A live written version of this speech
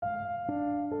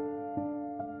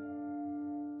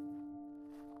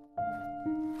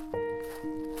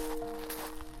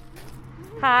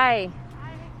Hi.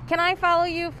 Can I follow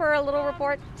you for a little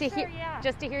report sure, yeah.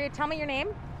 Just to hear you? Tell me your name.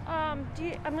 I'm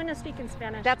going to speak in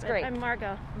Spanish. That's great. I'm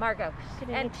Margot. Margot. Good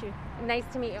to meet you. Nice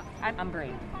to meet you. I'm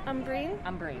Breen. Umbreen?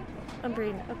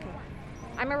 Umbreen. Okay.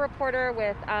 I'm a reporter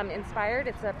with Inspired.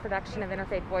 It's a production of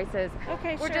Interfaith Voices.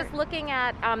 Okay, We're just looking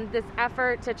at this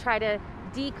effort to try to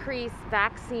decrease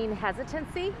vaccine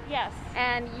hesitancy. Yes.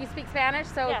 And you speak Spanish,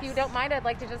 so Yes. if you don't mind, I'd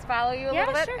like to just follow you a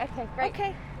little bit. Sure. Okay, great.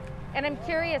 Okay. And I'm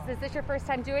curious, is this your first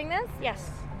time doing this? Yes.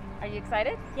 Are you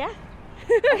excited? Yeah.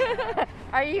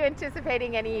 Are you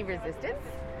anticipating any resistance?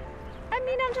 I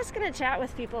mean, I'm just going to chat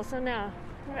with people, so no.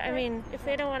 I mean, if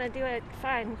they don't want to do it,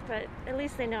 fine, but at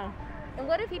least they know. And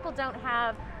what if people don't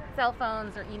have cell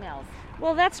phones or emails?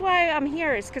 Well, that's why I'm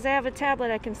here, is because I have a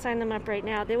tablet. I can sign them up right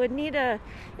now. They would need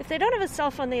if they don't have a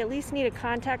cell phone, they at least need a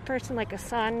contact person, like a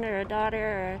son or a daughter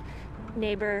or a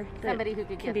neighbor. Somebody who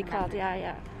can be called.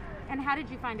 Yeah. And how did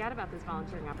you find out about this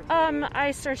volunteering opportunity?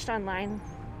 I searched online,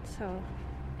 so.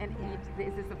 And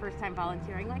is this the first time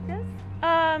volunteering like this?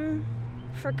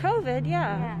 For COVID,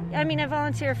 yeah. I mean, I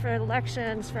volunteer for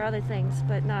elections, for other things,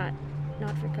 but not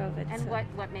for COVID. And so.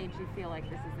 what made you feel like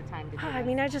this is the time to do I this?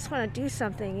 mean, I just want to do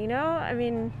something, you know? I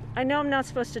mean, I know I'm not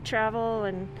supposed to travel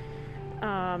and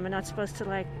I'm not supposed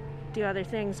to, do other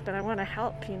things, but I want to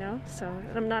help, you know? So,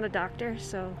 and I'm not a doctor,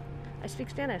 so I speak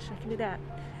Spanish. I can do that.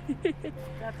 Okay.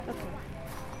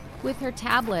 With her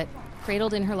tablet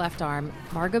cradled in her left arm,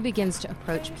 Margot begins to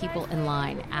approach people in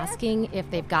line, asking if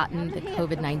they've gotten the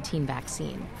COVID-19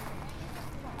 vaccine.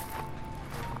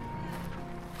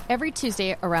 Every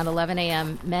Tuesday around 11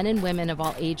 a.m., men and women of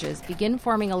all ages begin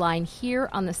forming a line here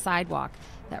on the sidewalk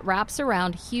that wraps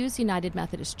around Hughes United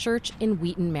Methodist Church in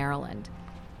Wheaton, Maryland.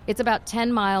 It's about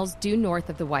 10 miles due north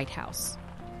of the White House.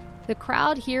 The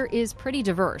crowd here is pretty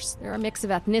diverse. There are a mix of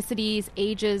ethnicities,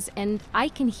 ages, and I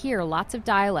can hear lots of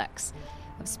dialects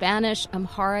of Spanish,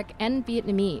 Amharic, and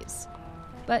Vietnamese.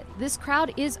 But this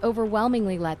crowd is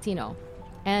overwhelmingly Latino.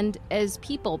 And as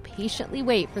people patiently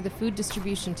wait for the food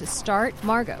distribution to start,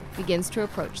 Margot begins to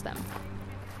approach them.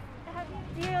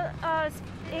 Do you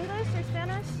speak English or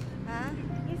Spanish? Huh?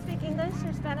 You speak English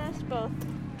or Spanish? Both.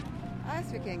 I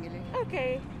speak English.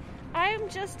 Okay. I'm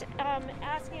just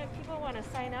asking if people want to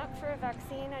sign up for a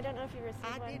vaccine. I don't know if you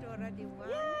received one. I did already one.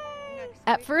 Yay!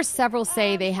 At first, several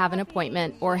say they have an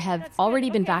appointment or have already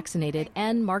been vaccinated,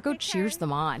 and Margot cheers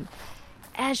them on.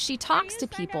 As she talks to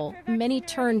people, many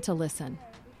turn to listen.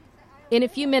 In a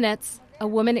few minutes, a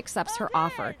woman accepts her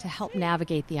offer to help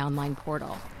navigate the online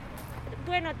portal.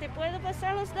 Bueno, ¿te puedo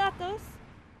pasar los datos?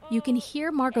 You can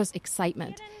hear Margot's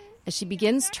excitement as she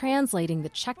begins translating the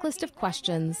checklist of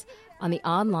questions on the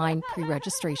online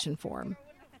pre-registration form.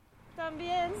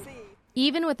 También.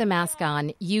 Even with the mask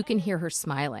on, you can hear her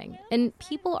smiling, and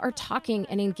people are talking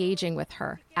and engaging with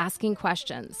her, asking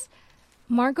questions.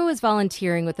 Margot is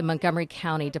volunteering with the Montgomery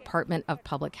County Department of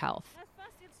Public Health.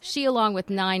 She, along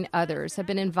with 9 others, have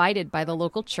been invited by the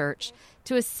local church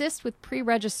to assist with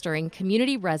pre-registering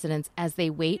community residents as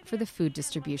they wait for the food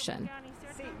distribution.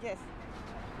 Sí, yes.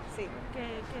 Sí.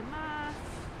 ¿Qué más?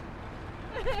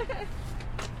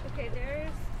 Okay,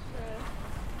 there's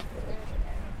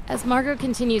As Margot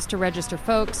continues to register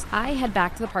folks, I head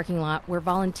back to the parking lot where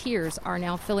volunteers are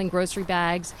now filling grocery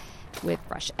bags with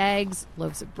fresh eggs,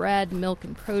 loaves of bread, milk,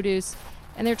 and produce.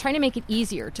 And they're trying to make it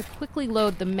easier to quickly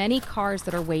load the many cars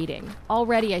that are waiting.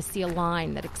 Already I see a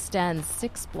line that extends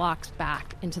 6 blocks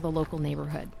back into the local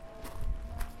neighborhood.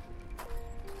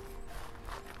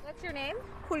 What's your name?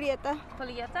 Julieta.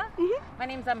 Julieta? Mm-hmm. My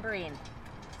name's Umbreen.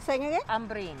 Saying again?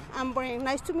 Umbreen. I'm Brian.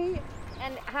 Nice to meet you.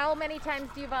 And how many times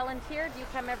do you volunteer? Do you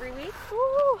come every week?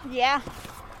 Ooh, yeah.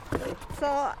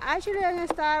 So actually I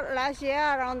started last year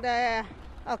around the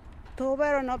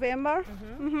October or November.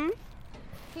 Mm-hmm.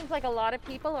 Seems like a lot of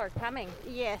people are coming.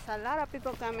 Yes, a lot of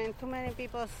people coming. Too many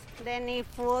people. They need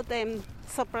food and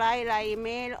supply like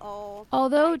meal or...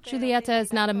 Although Julieta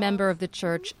is not a member of the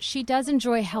church, she does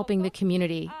enjoy helping the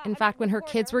community. In fact, when her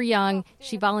kids were young,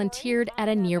 she volunteered at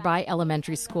a nearby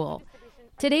elementary school.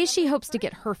 Today, she hopes to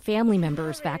get her family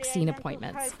members vaccine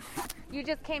appointments. You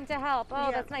just came to help. Oh,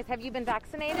 Yeah. that's nice. Have you been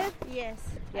vaccinated? Yes,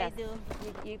 Yes. I do.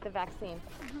 You eat the vaccine.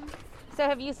 So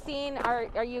have you seen,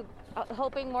 are you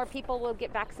hoping more people will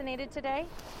get vaccinated today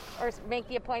or make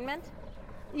the appointment?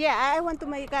 Yeah, I want to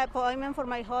make an appointment for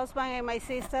my husband and my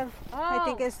sister. I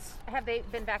think it's Have they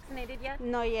been vaccinated yet?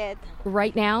 not yet.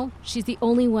 Right now, she's the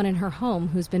only one in her home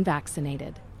who's been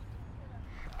vaccinated.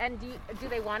 And do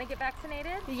they want to get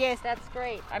vaccinated? Yes. That's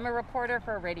great. I'm a reporter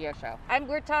for a radio show.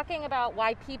 We're talking about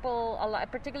why people,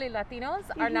 particularly Latinos,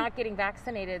 are not getting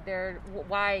vaccinated.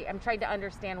 I'm trying to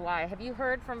understand why. Have you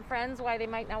heard from friends why they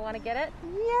might not want to get it?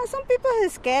 Yeah, some people are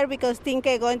scared because think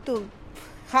it's going to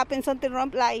happen something wrong,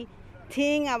 like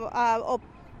think or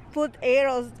put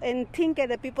arrows and think that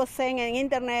the people saying on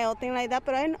internet or things like that.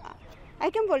 But I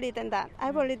can believe in that.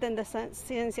 I believe in the science.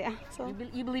 So.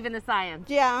 You believe in the science?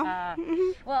 Yeah.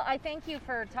 Well, I thank you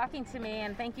for talking to me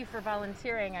and thank you for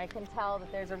volunteering. I can tell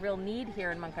that there's a real need here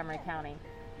in Montgomery County.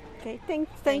 Okay, thank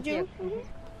you. Mm-hmm.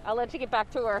 I'll let you get back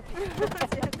to work.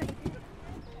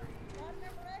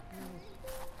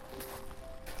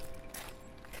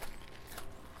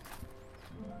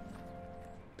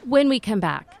 When we come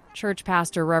back, church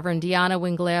pastor Reverend Diana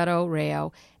Winglero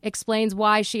Rayo explains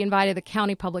why she invited the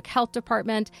county public health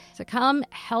department to come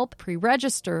help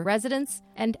pre-register residents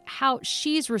and how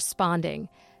she's responding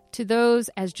to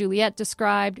those, as Juliet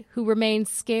described, who remain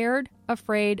scared,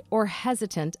 afraid, or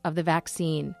hesitant of the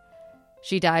vaccine.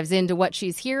 She dives into what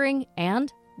she's hearing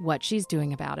and what she's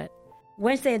doing about it.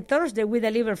 Wednesday and Thursday, we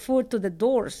deliver food to the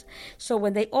doors. So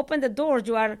when they open the doors,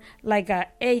 you are like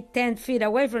 8-10 feet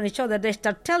away from each other. They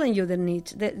start telling you the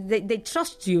needs. They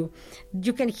trust you.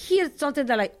 You can hear something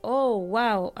that like, oh,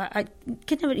 wow, I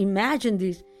can't even imagine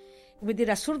this. We did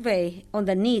a survey on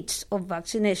the needs of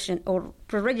vaccination or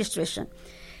pre-registration.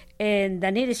 And the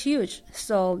need is huge.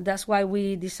 So that's why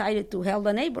we decided to help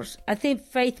the neighbors. I think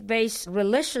faith-based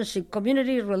relationship,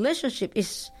 community relationship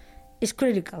is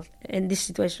critical in this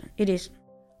situation. It is.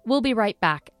 We'll be right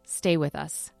back. Stay with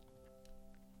us.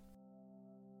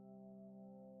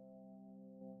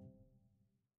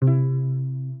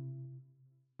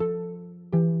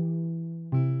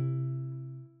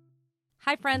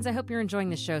 Hi, friends. I hope you're enjoying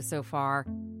the show so far.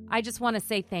 I just want to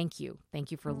say thank you. Thank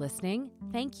you for listening.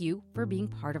 Thank you for being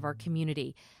part of our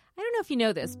community. I don't know if you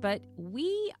know this, but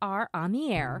we are on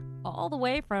the air all the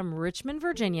way from Richmond,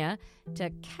 Virginia to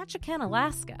Ketchikan,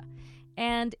 Alaska,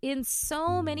 and in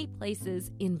so many places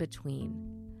in between.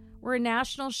 We're a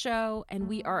national show, and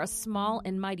we are a small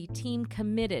and mighty team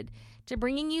committed to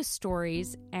bringing you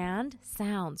stories and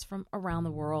sounds from around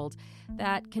the world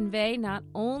that convey not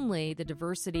only the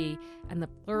diversity and the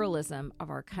pluralism of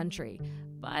our country,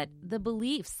 but the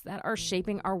beliefs that are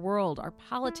shaping our world, our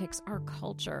politics, our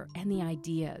culture, and the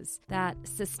ideas that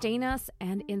sustain us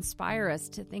and inspire us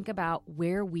to think about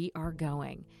where we are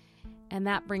going. And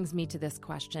that brings me to this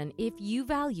question. If you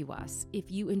value us,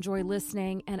 if you enjoy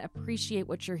listening and appreciate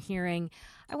what you're hearing,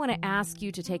 I want to ask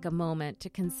you to take a moment to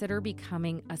consider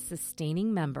becoming a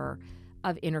sustaining member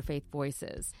of Interfaith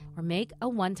Voices, or make a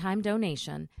one-time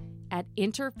donation at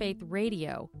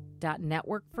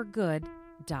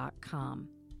interfaithradio.networkforgood.com.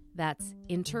 That's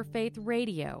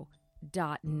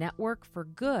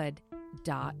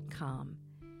interfaithradio.networkforgood.com.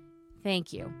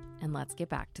 Thank you, and let's get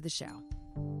back to the show.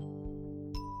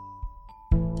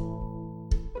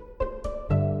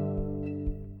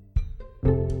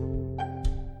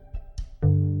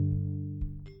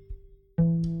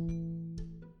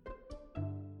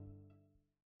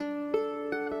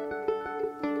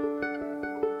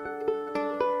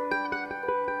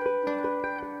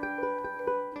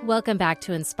 Welcome back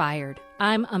to Inspired.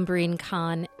 I'm Umbreen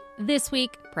Khan. This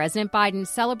week, President Biden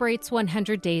celebrates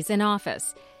 100 days in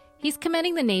office. He's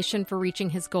commending the nation for reaching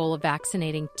his goal of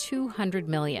vaccinating 200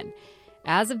 million.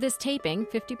 As of this taping,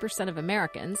 50% of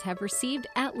Americans have received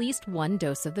at least one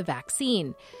dose of the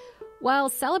vaccine. While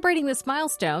celebrating this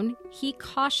milestone, he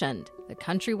cautioned the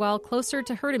country, while closer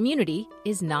to herd immunity,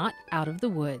 is not out of the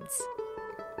woods.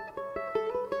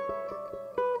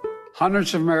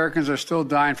 Hundreds of Americans are still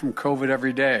dying from COVID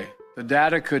every day. The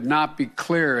data could not be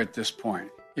clearer at this point.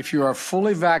 If you are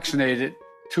fully vaccinated,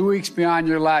 2 weeks beyond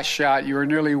your last shot, you are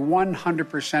nearly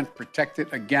 100%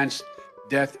 protected against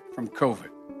death from COVID,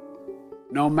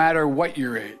 no matter what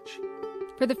your age.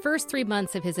 For the first 3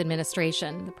 months of his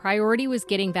administration, the priority was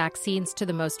getting vaccines to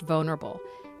the most vulnerable,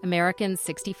 Americans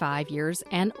 65 years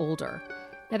and older.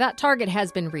 Now, that target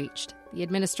has been reached. The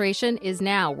administration is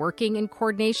now working in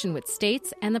coordination with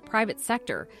states and the private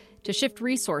sector to shift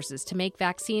resources to make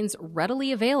vaccines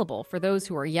readily available for those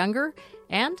who are younger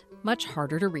and much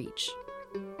harder to reach.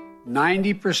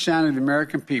 90% of the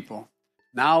American people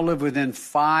now live within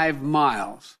 5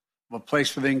 miles of a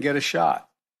place where they can get a shot.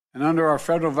 And under our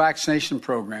federal vaccination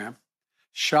program,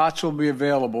 shots will be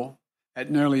available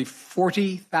at nearly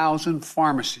 40,000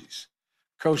 pharmacies,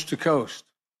 coast to coast.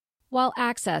 While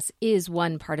access is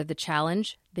one part of the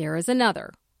challenge, there is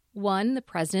another, one the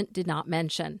president did not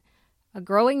mention: a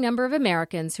growing number of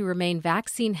Americans who remain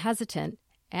vaccine hesitant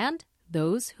and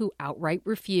those who outright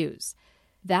refuse.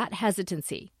 That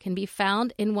hesitancy can be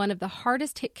found in one of the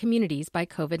hardest hit communities by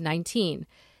COVID-19,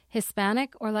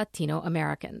 Hispanic or Latino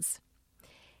Americans.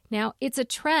 Now, it's a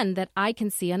trend that I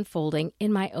can see unfolding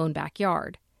in my own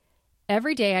backyard.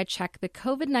 Every day I check the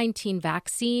COVID-19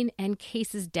 vaccine and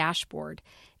cases dashboard.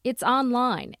 It's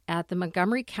online at the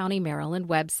Montgomery County, Maryland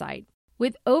website.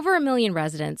 With over 1 million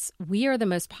residents, we are the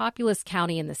most populous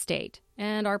county in the state,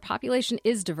 and our population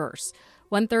is diverse.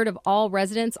 1/3 of all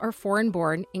residents are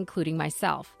foreign-born, including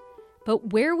myself.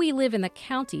 But where we live in the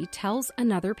county tells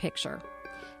another picture.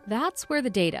 That's where the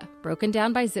data, broken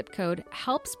down by zip code,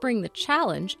 helps bring the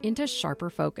challenge into sharper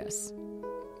focus.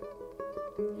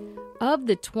 Of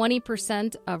the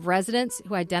 20% of residents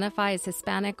who identify as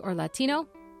Hispanic or Latino,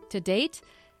 to date,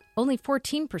 only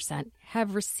 14%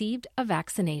 have received a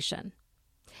vaccination.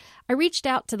 I reached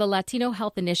out to the Latino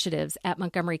Health Initiatives at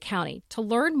Montgomery County to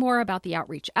learn more about the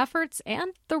outreach efforts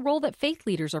and the role that faith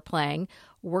leaders are playing,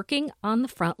 working on the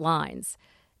front lines.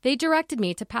 They directed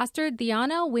me to Pastor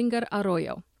Diana Winger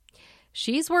Arroyo.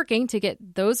 She's working to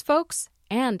get those folks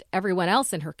and everyone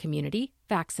else in her community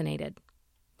vaccinated.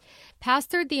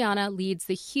 Pastor Diana leads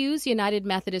the Hughes United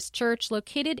Methodist Church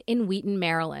located in Wheaton,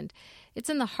 Maryland. It's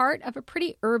in the heart of a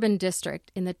pretty urban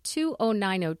district in the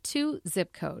 20902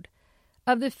 zip code.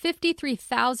 Of the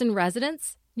 53,000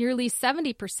 residents, nearly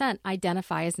 70%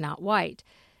 identify as not white,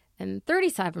 and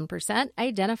 37%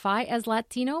 identify as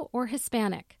Latino or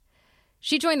Hispanic.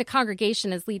 She joined the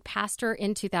congregation as lead pastor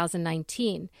in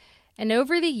 2019, and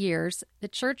over the years, the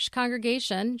church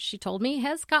congregation, she told me,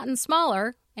 has gotten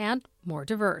smaller and more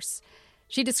diverse.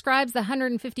 She describes the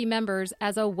 150 members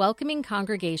as a welcoming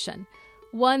congregation,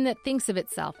 one that thinks of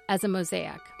itself as a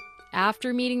mosaic.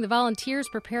 After meeting the volunteers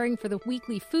preparing for the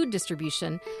weekly food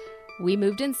distribution, we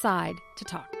moved inside to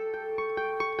talk.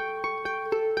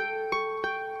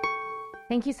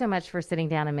 Thank you so much for sitting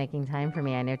down and making time for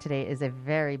me. I know today is a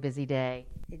very busy day.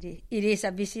 It is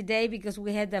a busy day because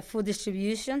we had the food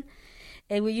distribution,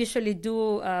 and we usually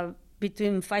do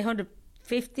between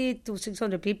 550 to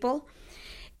 600 people.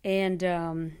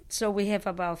 And so we have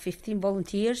about 15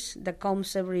 volunteers that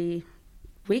comes every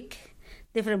week,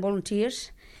 different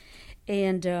volunteers.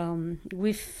 And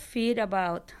we feed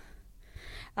about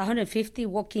 150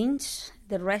 walk-ins.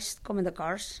 The rest come in the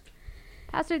cars.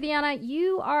 Pastor Diana,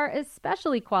 you are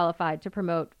especially qualified to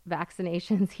promote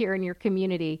vaccinations here in your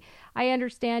community. I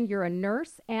understand you're a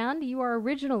nurse and you are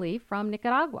originally from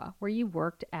Nicaragua, where you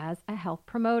worked as a health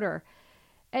promoter.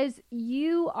 As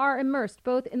you are immersed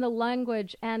both in the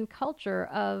language and culture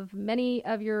of many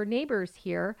of your neighbors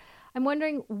here, I'm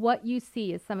wondering what you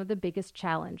see as some of the biggest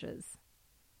challenges.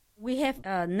 We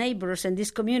have neighbors in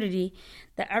this community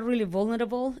that are really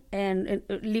vulnerable and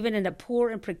living in a poor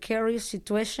and precarious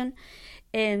situation.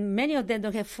 And many of them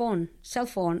don't have cell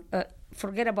phone,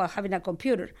 forget about having a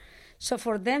computer. So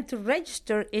for them to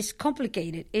register is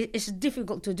complicated. It's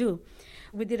difficult to do.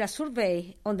 We did a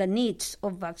survey on the needs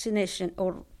of vaccination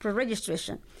or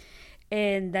pre-registration,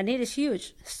 and the need is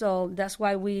huge. So that's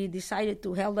why we decided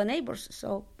to help the neighbors.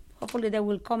 So hopefully they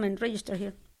will come and register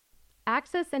here.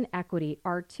 Access and equity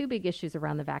are two big issues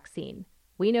around the vaccine.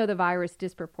 We know the virus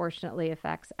disproportionately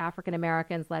affects African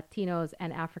Americans, Latinos,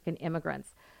 and African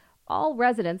immigrants, all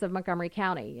residents of Montgomery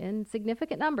County in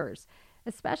significant numbers,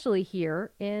 especially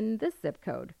here in this zip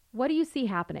code. What do you see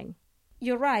happening?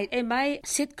 You're right. In my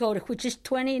zip code, which is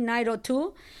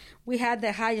 20902, we had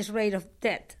the highest rate of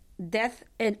death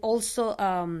and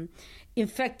also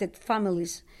infected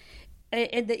families.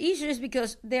 And the issue is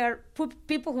because there are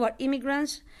people who are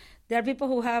immigrants. There are people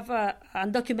who have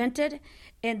undocumented,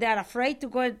 and they are afraid to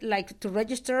go to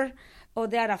register, or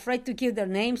they are afraid to give their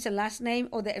names and last name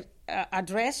or their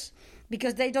address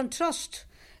because they don't trust.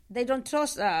 They don't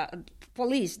trust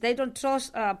police. They don't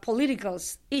trust political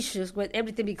issues when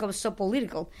everything becomes so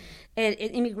political. And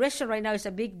immigration right now is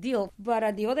a big deal. But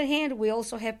on the other hand, we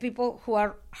also have people who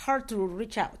are hard to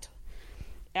reach out.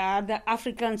 The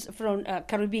Africans from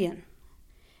Caribbean.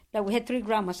 That we had 3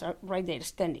 grandmas right there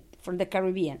standing from the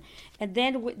Caribbean, and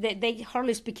then they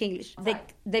hardly speak English.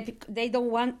 They don't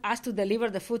want us to deliver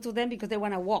the food to them because they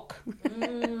want to walk.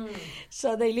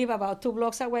 So they live about 2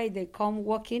 blocks away. They come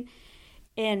walking,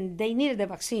 and they needed the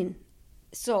vaccine.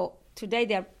 So today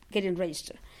they are getting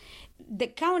registered. The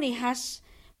county has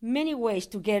many ways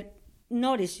to get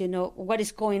notice, what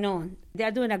is going on. They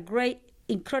are doing a great,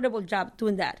 incredible job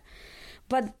doing that.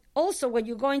 But also, when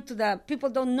you go into people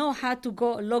don't know how to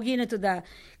log into the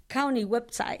county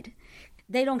website.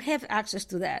 They don't have access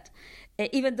to that,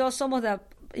 even though some of the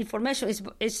information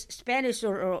is Spanish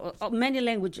or many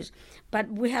languages. But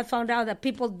we have found out that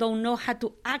people don't know how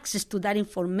to access to that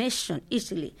information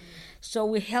easily. So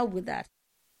we help with that.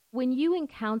 When you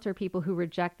encounter people who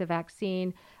reject the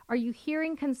vaccine, are you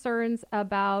hearing concerns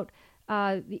about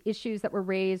the issues that were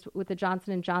raised with the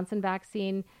Johnson & Johnson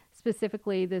vaccine,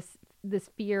 specifically this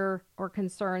fear or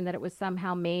concern that it was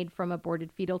somehow made from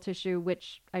aborted fetal tissue,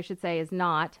 which I should say is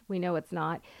not. We know it's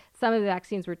not. Some of the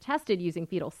vaccines were tested using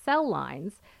fetal cell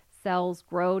lines, cells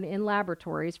grown in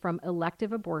laboratories from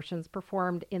elective abortions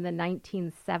performed in the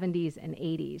 1970s and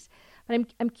 80s. But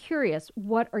I'm curious,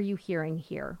 what are you hearing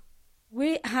here?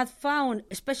 We have found,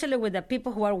 especially with the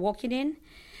people who are walking in,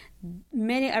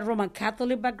 many are Roman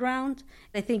Catholic background.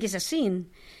 I think it's a sin.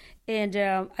 And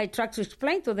I try to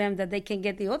explain to them that they can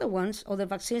get the other ones, other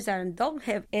vaccines that don't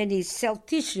have any cell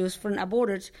tissues from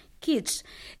aborted kids.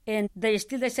 And they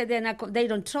say they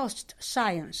don't trust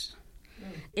science.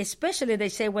 Especially, they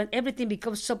say, when everything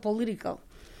becomes so political.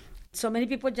 So many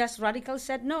people just radically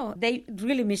said no. They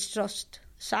really mistrust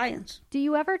science. Do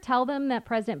you ever tell them that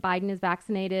President Biden is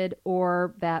vaccinated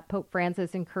or that Pope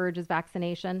Francis encourages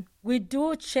vaccination? We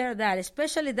do share that.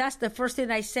 Especially, that's the first thing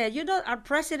I said. Our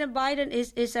President Biden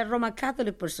is a Roman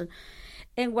Catholic person.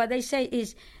 And what they say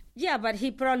is, yeah, but he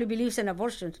probably believes in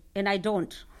abortion, and I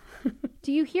don't.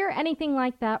 Do you hear anything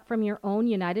like that from your own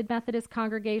United Methodist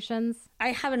congregations?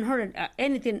 I haven't heard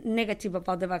anything negative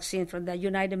about the vaccine from the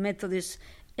United Methodists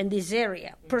in this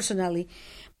area, personally.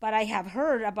 But I have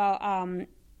heard about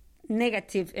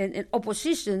negative and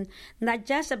opposition, not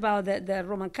just about the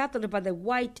Roman Catholic, but the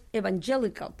white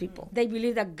evangelical people. They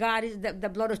believe that the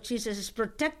blood of Jesus is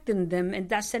protecting them, and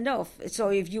that's enough. So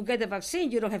if you get the vaccine,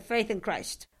 you don't have faith in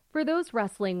Christ. For those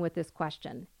wrestling with this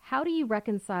question, how do you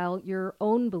reconcile your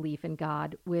own belief in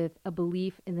God with a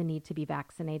belief in the need to be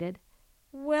vaccinated?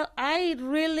 Well, I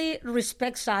really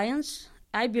respect science.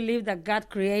 I believe that God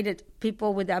created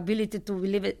people with the ability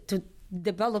to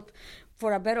develop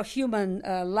for a better human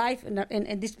life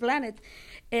in this planet.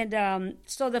 And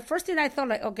so the first thing I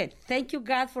thought, okay, thank you,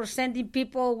 God, for sending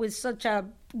people with such a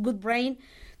good brain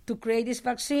to create this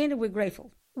vaccine. We're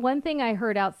grateful. One thing I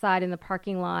heard outside in the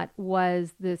parking lot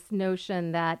was this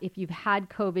notion that if you've had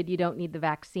COVID, you don't need the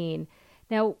vaccine.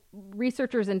 Now,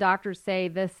 researchers and doctors say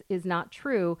this is not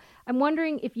true. I'm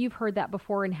wondering if you've heard that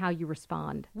before and how you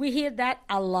respond. We hear that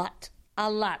a lot,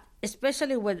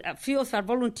 especially with a few of our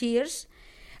volunteers.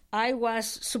 I was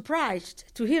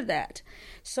surprised to hear that.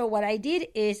 So what I did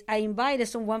is I invited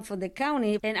someone from the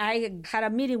county, and I had a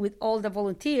meeting with all the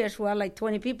volunteers, who are like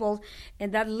 20 people,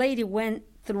 and that lady went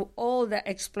through all the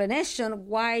explanation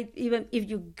why even if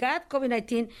you got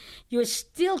COVID-19, you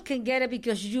still can get it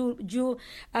because you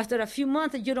after a few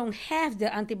months you don't have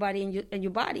the antibody in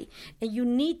your body, and you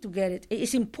need to get it.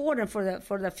 It's important for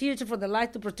the future, for the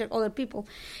life, to protect other people.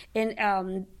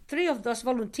 And 3 of those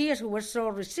volunteers who were so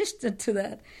resistant to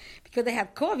that because they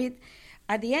had COVID,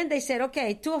 at the end they said,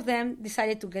 okay, 2 of them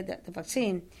decided to get the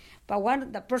vaccine,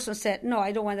 but the person said, no,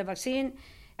 I don't want the vaccine.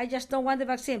 I just don't want the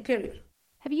vaccine, period.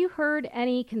 Have you heard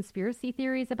any conspiracy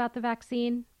theories about the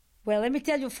vaccine? Well, let me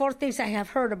tell you 4 things I have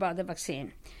heard about the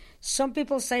vaccine. Some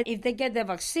people say if they get the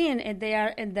vaccine and they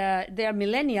are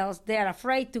millennials, they are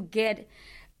afraid to get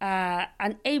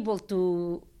unable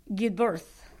to give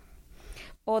birth,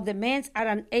 or the men are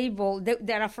unable.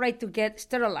 They are afraid to get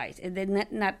sterilized and they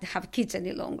not have kids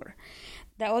any longer.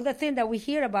 The other thing that we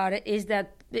hear about it is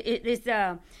that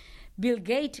Bill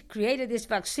Gates created this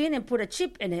vaccine and put a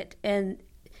chip in it, and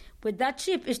with that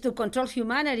chip is to control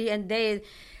humanity, and they,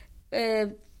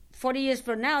 40 years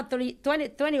from now, 20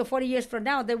 or 40 years from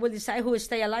now, they will decide who will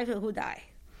stay alive and who die.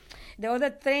 The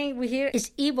other thing we hear is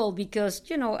evil because,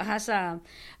 it has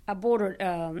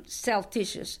aborted cell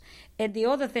tissues. And the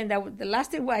other thing, the last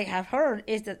thing I have heard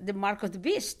is that the mark of the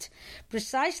beast,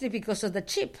 precisely because of the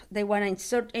chip they want to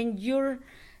insert in your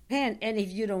hand. And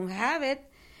if you don't have it,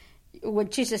 when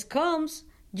Jesus comes,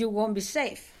 you won't be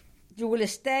safe. You will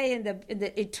stay in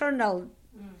the eternal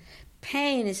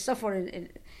pain and suffering.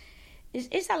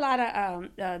 It's a lot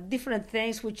of different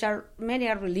things, many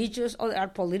are religious, other are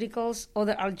politicals,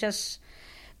 other are just,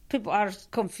 people are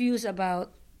confused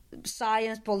about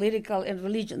science, political, and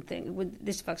religion thing with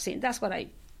this vaccine. That's what I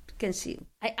can see.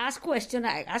 I ask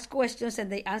questions,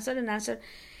 and they answer.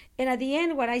 And at the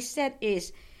end, what I said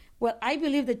is, well, I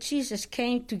believe that Jesus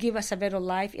came to give us a better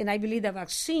life, and I believe the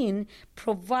vaccine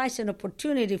provides an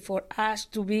opportunity for us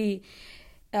to be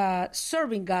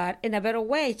serving God in a better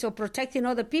way. So protecting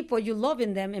other people, you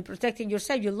loving them, and protecting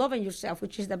yourself, you loving yourself,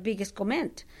 which is the biggest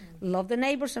command. Love the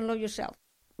neighbors and love yourself.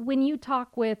 When you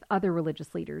talk with other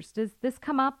religious leaders, does this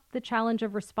come up, the challenge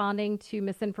of responding to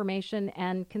misinformation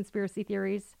and conspiracy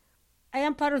theories? I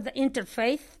am part of the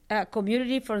interfaith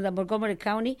community from the Montgomery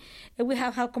County, and we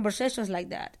have had conversations like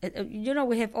that.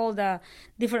 We have all the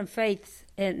different faiths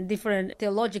and different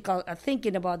theological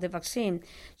thinking about the vaccine.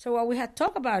 So what we have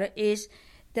talked about it is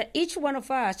that each one of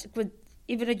us,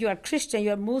 even if you are Christian,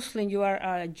 you are Muslim, you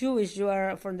are Jewish, you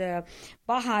are from the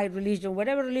Baha'i religion,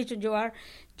 whatever religion you are,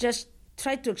 just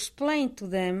try to explain to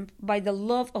them by the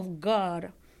love of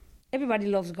God. Everybody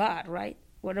loves God, right?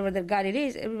 Whatever the God it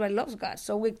is, everybody loves God.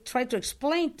 So we try to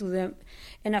explain to them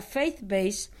in a faith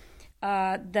base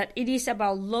that it is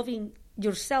about loving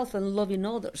yourself and loving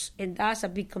others. And that's a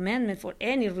big commandment for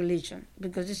any religion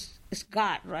because it's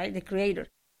God, right? The creator.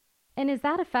 And is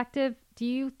that effective? Do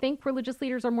you think religious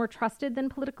leaders are more trusted than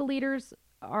political leaders?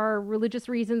 Are religious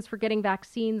reasons for getting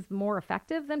vaccines more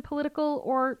effective than political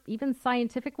or even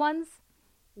scientific ones?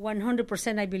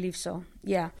 100% I believe so,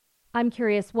 yeah. I'm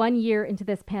curious, 1 year into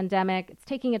this pandemic, it's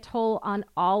taking a toll on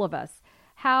all of us.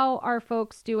 How are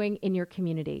folks doing in your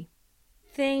community?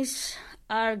 Things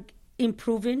are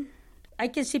improving. I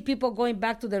can see people going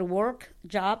back to their work,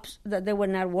 jobs that they were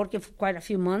not working for quite a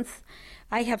few months.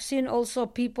 I have seen also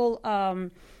people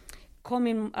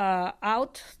coming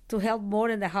out to help more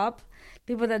in the hub.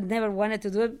 People that never wanted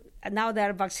to do it, now they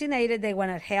are vaccinated, they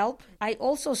want to help. I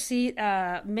also see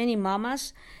many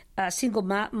mamas, single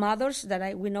mothers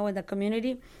that we know in the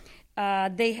community.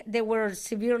 They were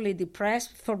severely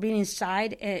depressed for being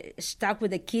inside, stuck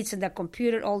with the kids and the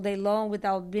computer all day long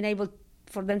without being able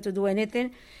for them to do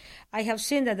anything. I have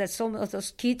seen that some of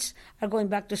those kids are going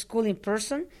back to school in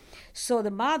person. So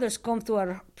the mothers come to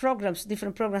our programs,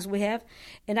 different programs we have,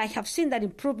 and I have seen that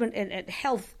improvement in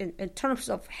health, in terms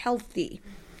of healthy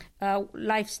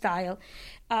lifestyle.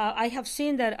 I have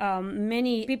seen that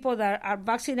many people that are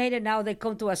vaccinated now, they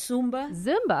come to a Zumba.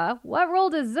 Zumba? What role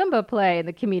does Zumba play in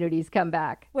the community's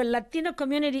comeback? Well, Latino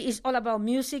community is all about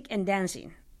music and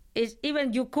dancing. It's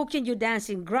even you cooking, you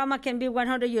dancing. Grandma can be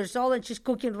 100 years old and she's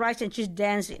cooking rice and she's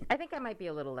dancing. I think I might be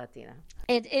a little Latina.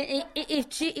 And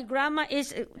if grandma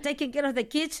is taking care of the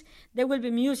kids, there will be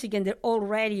music and they're all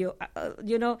radio.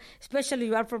 Especially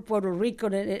you are from Puerto Rico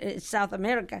and South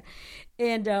America.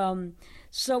 And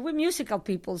so we're musical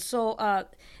people. So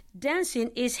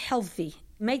dancing is healthy.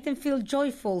 Make them feel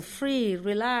joyful, free,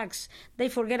 relaxed. They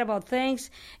forget about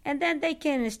things. And then they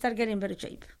can start getting in better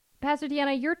shape. Pastor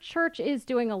Deanna, your church is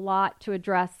doing a lot to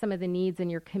address some of the needs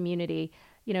in your community,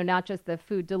 not just the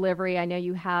food delivery. I know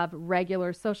you have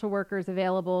regular social workers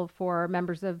available for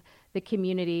members of the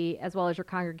community as well as your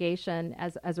congregation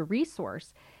as a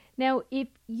resource. Now, if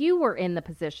you were in the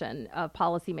position of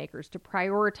policymakers to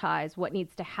prioritize what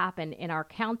needs to happen in our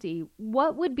county,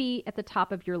 what would be at the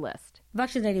top of your list?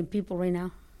 Vaccinating people right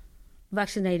now.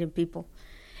 Vaccinating people.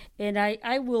 And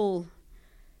I will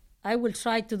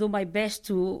try to do my best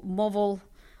to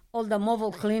all the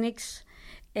mobile clinics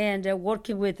and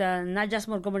working with not just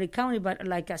Montgomery County, but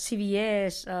like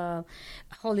CVS,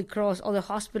 Holy Cross, all the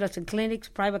hospitals and clinics,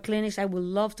 private clinics. I would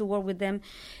love to work with them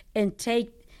and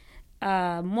take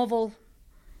a mobile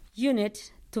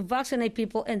unit to vaccinate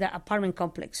people in the apartment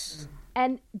complex.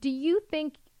 And do you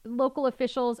think local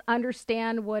officials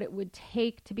understand what it would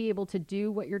take to be able to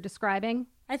do what you're describing?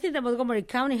 I think that Montgomery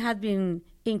County has been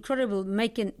incredible,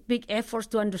 making big efforts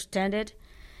to understand it.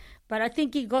 But I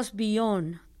think it goes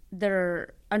beyond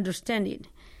their understanding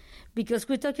because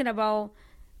we're talking about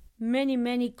many,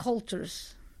 many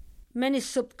cultures, many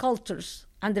subcultures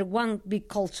under one big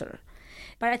culture.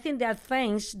 But I think there are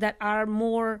things that are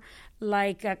more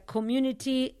like a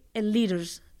community and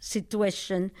leaders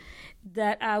situation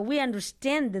that we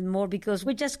understand them more because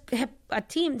we just have a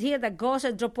team here that goes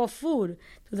and drop off food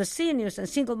to the seniors and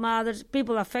single mothers,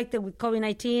 people affected with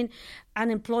COVID-19,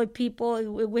 unemployed people.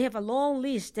 We have a long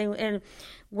list, and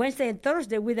Wednesday and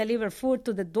Thursday we deliver food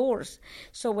to the doors.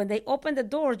 So when they open the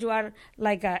doors, you are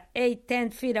like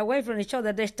 8-10 feet away from each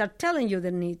other. They start telling you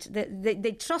their needs.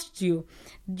 They trust you.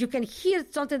 You can hear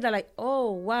something that like,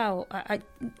 oh wow, I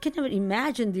can't even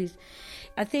imagine this.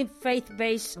 I think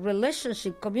faith-based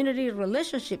relationship, community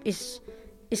relationship is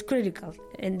critical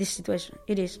in this situation.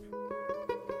 It is.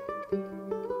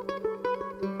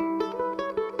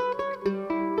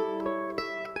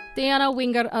 Deanna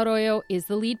Winger Arroyo is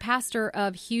the lead pastor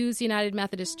of Hughes United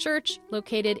Methodist Church,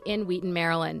 located in Wheaton,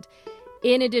 Maryland.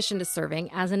 In addition to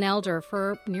serving as an elder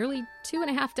for nearly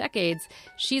 2.5 decades,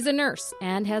 she's a nurse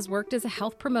and has worked as a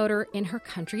health promoter in her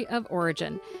country of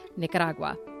origin,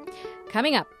 Nicaragua.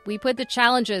 Coming up, we put the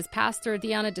challenges Pastor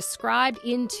Deanna described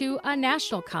into a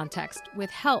national context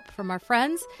with help from our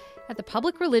friends at the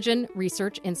Public Religion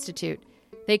Research Institute.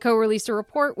 They co-released a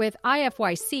report with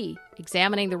IFYC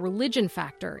examining the religion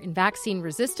factor in vaccine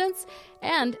resistance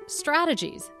and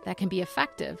strategies that can be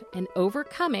effective in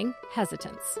overcoming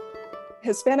hesitance.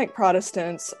 Hispanic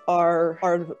Protestants are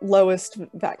our lowest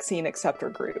vaccine acceptor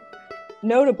group.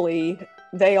 Notably,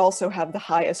 they also have the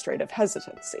highest rate of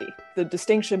hesitancy. The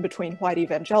distinction between white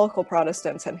evangelical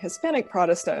Protestants and Hispanic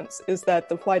Protestants is that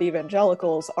the white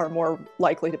evangelicals are more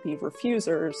likely to be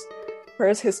refusers,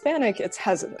 whereas Hispanic, it's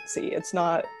hesitancy. It's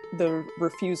not the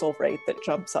refusal rate that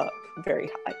jumps up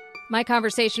very high. My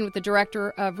conversation with the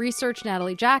Director of Research,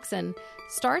 Natalie Jackson,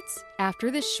 starts after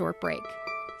this short break.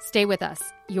 Stay with us.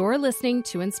 You're listening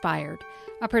to Inspired,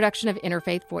 a production of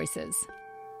Interfaith Voices.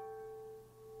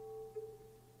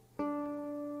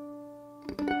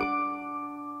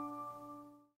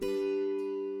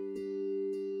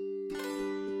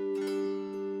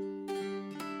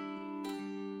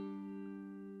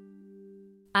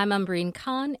 I'm Umbreen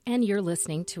Khan, and you're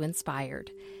listening to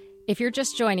Inspired. If you're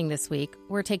just joining this week,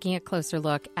 we're taking a closer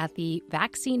look at the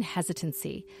vaccine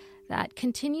hesitancy that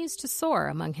continues to soar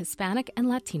among Hispanic and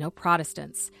Latino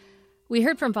Protestants. We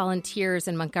heard from volunteers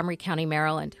in Montgomery County,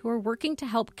 Maryland, who are working to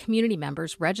help community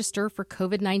members register for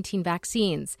COVID-19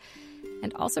 vaccines,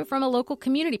 and also from a local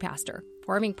community pastor,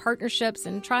 forming partnerships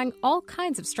and trying all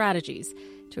kinds of strategies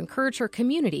to encourage her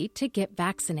community to get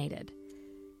vaccinated.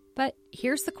 But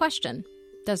here's the question.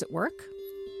 Does it work?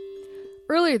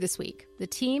 Earlier this week, the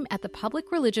team at the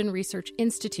Public Religion Research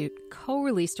Institute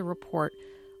co-released a report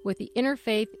with the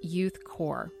Interfaith Youth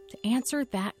Core to answer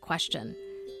that question.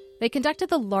 They conducted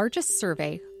the largest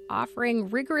survey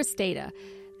offering rigorous data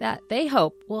that they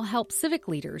hope will help civic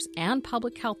leaders and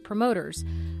public health promoters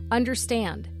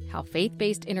understand how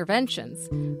faith-based interventions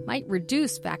might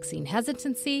reduce vaccine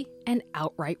hesitancy and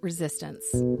outright resistance.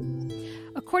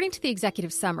 According to the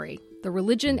executive summary, the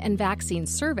Religion and Vaccine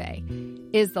Survey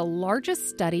is the largest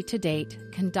study to date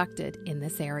conducted in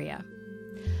this area.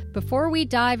 Before we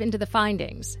dive into the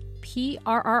findings,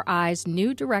 PRRI's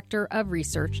new Director of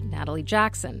Research, Natalie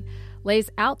Jackson, lays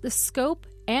out the scope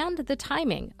and the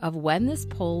timing of when this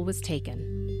poll was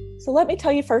taken. So let me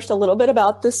tell you first a little bit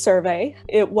about this survey.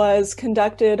 It was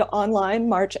conducted online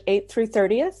March 8th through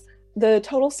 30th. The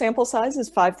total sample size is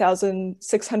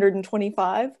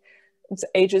 5,625. It's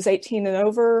ages 18 and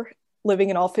over, living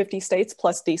in all 50 states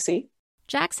plus DC.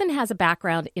 Jackson has a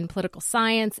background in political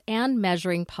science and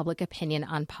measuring public opinion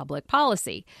on public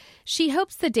policy. She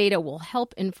hopes the data will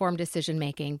help inform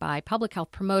decision-making by public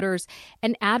health promoters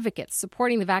and advocates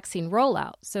supporting the vaccine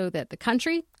rollout so that the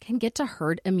country can get to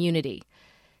herd immunity.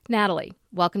 Natalie,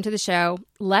 welcome to the show.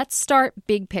 Let's start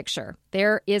big picture.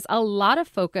 There is a lot of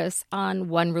focus on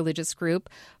one religious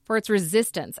group for its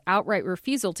resistance, outright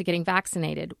refusal to getting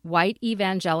vaccinated, white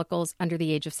evangelicals under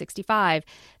the age of 65.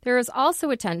 There is also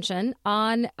attention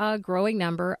on a growing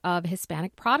number of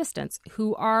Hispanic Protestants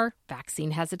who are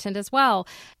vaccine hesitant as well.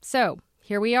 So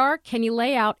here we are. Can you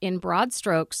lay out in broad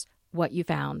strokes what you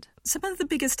found? Some of the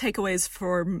biggest takeaways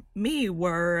for me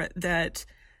were that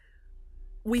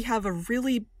we have a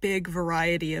really big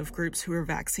variety of groups who are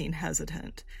vaccine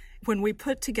hesitant. When we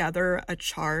put together a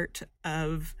chart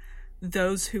of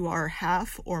those who are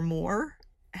half or more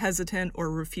hesitant or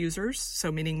refusers,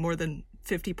 so meaning more than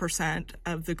 50%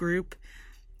 of the group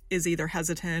is either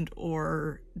hesitant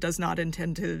or does not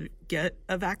intend to get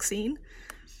a vaccine,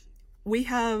 we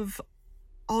have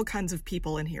all kinds of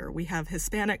people in here. We have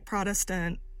Hispanic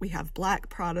Protestant, we have Black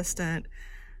Protestant,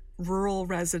 rural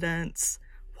residents,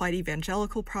 white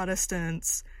evangelical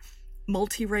Protestants,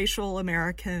 multiracial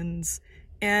Americans,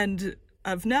 and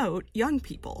of note, young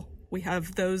people. We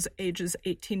have those ages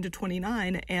 18 to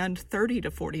 29 and 30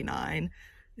 to 49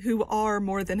 who are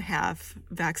more than half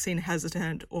vaccine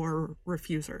hesitant or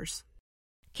refusers.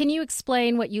 Can you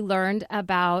explain what you learned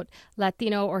about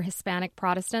Latino or Hispanic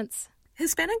Protestants?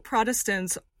 Hispanic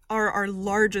Protestants are our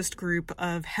largest group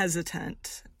of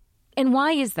hesitant. And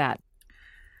why is that?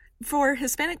 For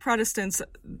Hispanic Protestants,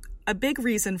 a big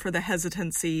reason for the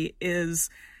hesitancy is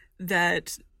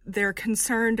that they're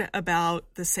concerned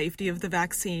about the safety of the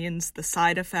vaccines, the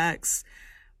side effects.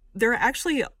 There are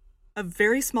actually a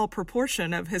very small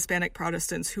proportion of Hispanic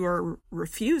Protestants who are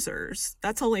refusers.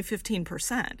 That's only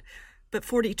 15%, but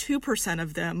 42%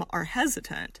 of them are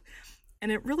hesitant.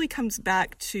 And it really comes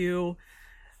back to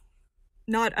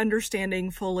not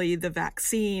understanding fully the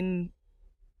vaccine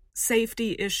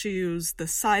safety issues, the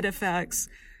side effects,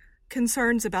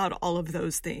 concerns about all of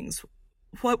those things.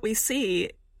 What we see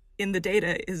in the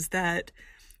data is that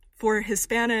for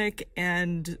Hispanic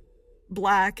and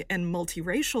Black and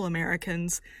multiracial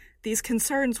Americans, these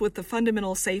concerns with the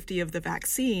fundamental safety of the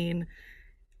vaccine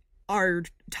are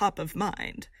top of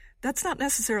mind. That's not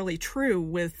necessarily true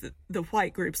with the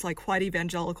white groups like white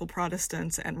evangelical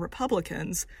Protestants and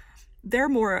Republicans. They're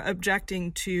more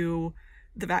objecting to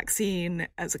the vaccine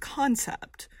as a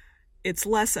concept. It's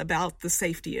less about the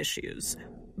safety issues.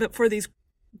 But for these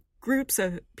groups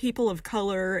of people of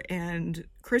color and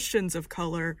Christians of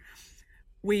color,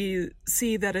 we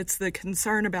see that it's the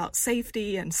concern about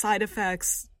safety and side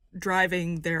effects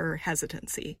driving their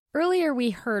hesitancy. Earlier, we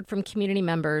heard from community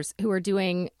members who are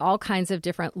doing all kinds of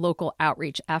different local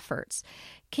outreach efforts.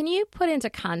 Can you put into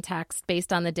context,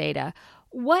 based on the data,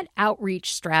 what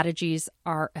outreach strategies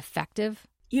are effective?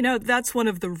 You know, that's one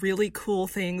of the really cool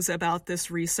things about this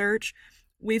research.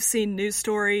 We've seen news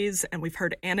stories and we've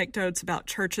heard anecdotes about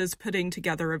churches putting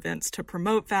together events to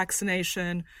promote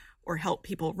vaccination or help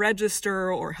people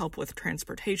register or help with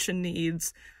transportation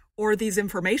needs, or these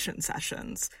information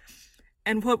sessions.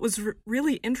 And what was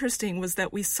really interesting was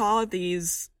that we saw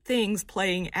these things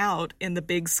playing out in the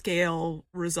big scale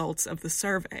results of the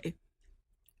survey.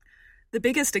 The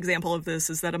biggest example of this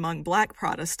is that among Black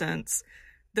Protestants,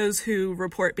 those who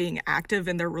report being active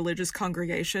in their religious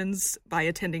congregations by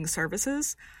attending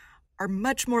services are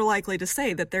much more likely to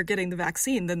say that they're getting the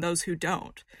vaccine than those who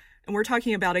don't. And we're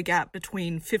talking about a gap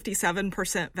between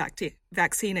 57%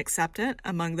 vaccine acceptant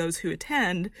among those who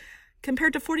attend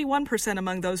compared to 41%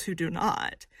 among those who do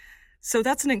not. So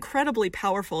that's an incredibly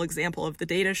powerful example of the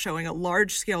data showing a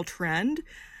large-scale trend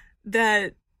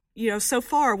that, so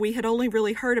far we had only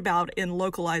really heard about in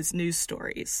localized news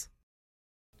stories.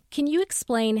 Can you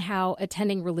explain how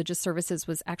attending religious services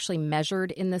was actually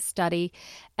measured in this study,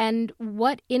 and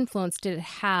what influence did it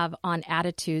have on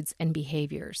attitudes and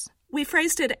behaviors? We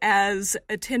phrased it as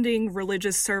attending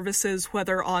religious services,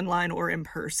 whether online or in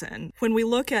person. When we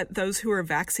look at those who are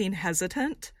vaccine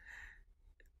hesitant,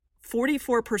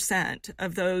 44%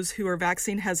 of those who are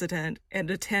vaccine hesitant and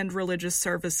attend religious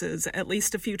services at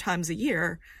least a few times a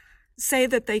year say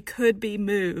that they could be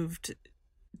moved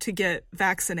to get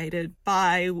vaccinated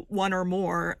by one or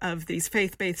more of these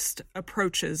faith-based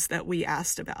approaches that we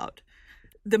asked about.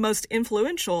 The most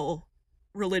influential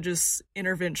religious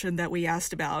intervention that we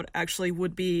asked about actually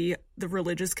would be the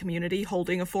religious community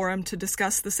holding a forum to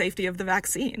discuss the safety of the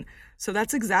vaccine. So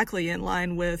that's exactly in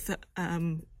line with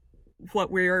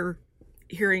what we're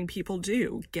hearing people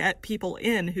do. Get people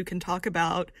in who can talk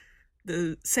about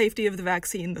the safety of the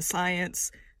vaccine, the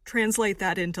science, translate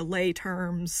that into lay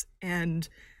terms, and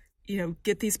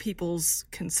get these people's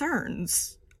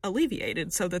concerns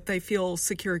alleviated so that they feel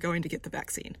secure going to get the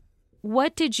vaccine.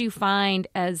 What did you find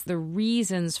as the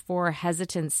reasons for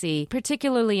hesitancy,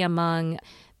 particularly among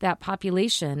that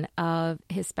population of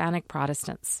Hispanic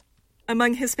Protestants?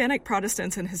 Among Hispanic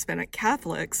Protestants and Hispanic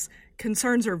Catholics,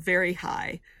 concerns are very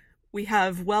high. We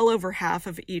have well over half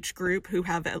of each group who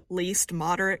have at least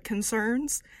moderate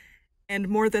concerns, and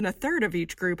more than a third of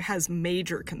each group has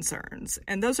major concerns.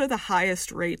 And those are the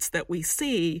highest rates that we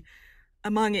see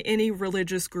among any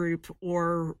religious group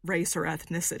or race or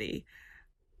ethnicity.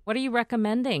 What are you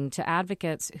recommending to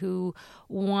advocates who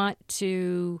want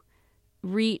to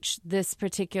reach this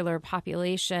particular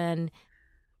population?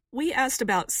 We asked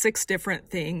about 6 different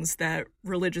things that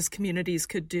religious communities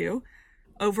could do.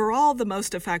 Overall, the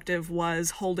most effective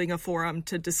was holding a forum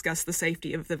to discuss the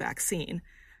safety of the vaccine.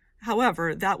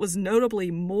 However, that was notably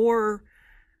more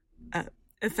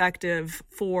effective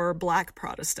for Black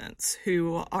Protestants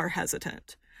who are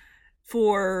hesitant.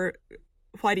 For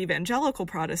white evangelical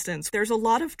Protestants, there's a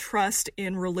lot of trust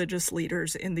in religious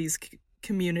leaders in these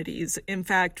communities. In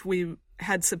fact, we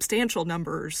had substantial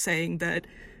numbers saying that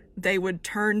they would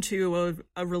turn to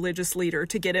a religious leader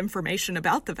to get information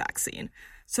about the vaccine.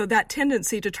 So that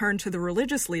tendency to turn to the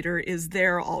religious leader is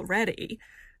there already.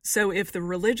 So if the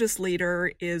religious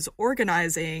leader is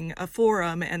organizing a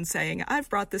forum and saying, I've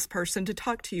brought this person to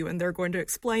talk to you and they're going to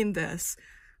explain this,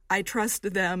 I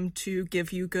trust them to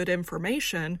give you good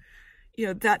information,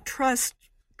 that trust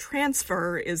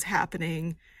transfer is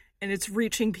happening and it's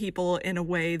reaching people in a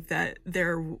way that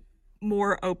they're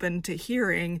more open to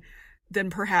hearing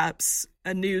than perhaps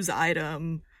a news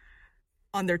item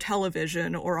on their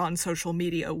television or on social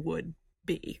media would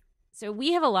be. So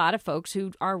we have a lot of folks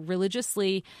who are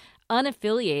religiously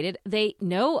unaffiliated. They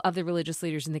know of the religious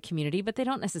leaders in the community, but they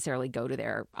don't necessarily go to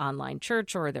their online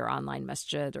church or their online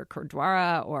masjid or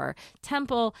gurdwara or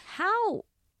temple. How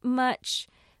much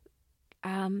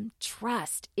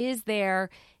trust is there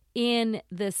in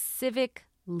the civic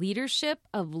leadership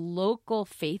of local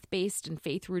faith-based and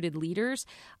faith-rooted leaders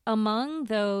among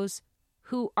those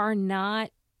who are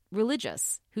not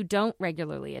religious, who don't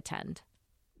regularly attend?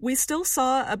 We still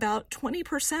saw about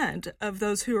 20% of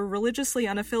those who are religiously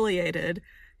unaffiliated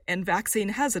and vaccine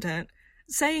hesitant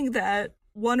saying that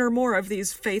one or more of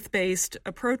these faith-based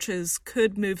approaches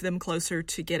could move them closer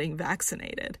to getting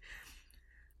vaccinated.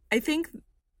 I think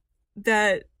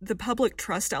that the public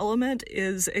trust element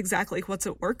is exactly what's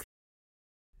at work.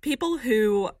 People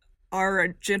who are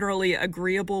generally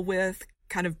agreeable with,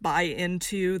 kind of buy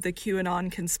into the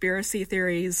QAnon conspiracy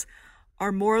theories,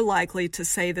 are more likely to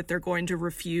say that they're going to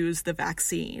refuse the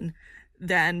vaccine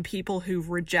than people who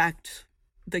reject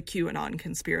the QAnon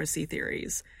conspiracy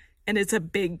theories. And it's a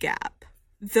big gap.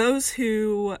 Those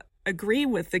who agree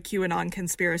with the QAnon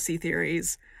conspiracy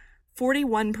theories,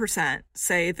 41%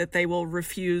 say that they will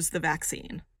refuse the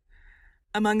vaccine.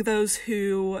 Among those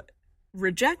who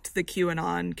reject the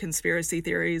QAnon conspiracy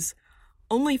theories,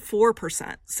 only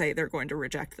 4% say they're going to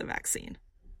reject the vaccine.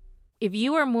 If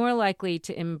you are more likely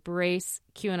to embrace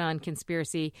QAnon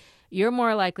conspiracy, you're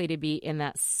more likely to be in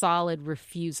that solid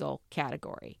refusal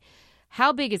category.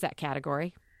 How big is that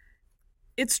category?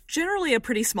 It's generally a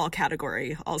pretty small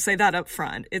category. I'll say that up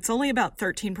front. It's only about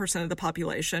 13% of the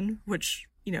population, which,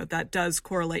 that does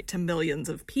correlate to millions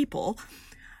of people.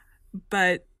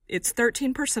 But it's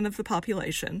 13% of the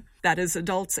population. That is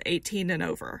adults 18 and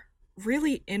over.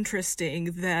 Really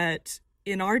interesting that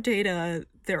in our data,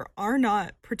 there are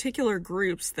not particular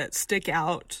groups that stick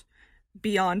out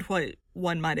beyond what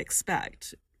one might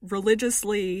expect.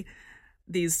 Religiously,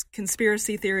 these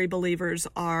conspiracy theory believers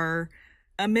are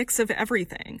a mix of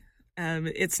everything.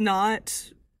 It's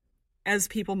not, as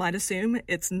people might assume,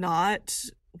 it's not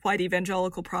white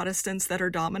evangelical Protestants that are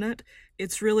dominant.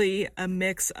 It's really a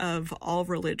mix of all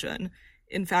religion.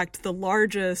 In fact, the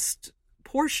largest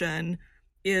portion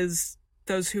is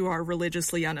those who are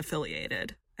religiously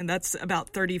unaffiliated, and that's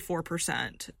about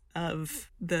 34% of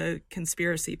the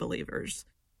conspiracy believers.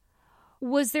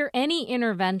 Was there any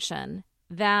intervention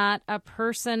that a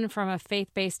person from a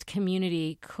faith-based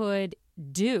community could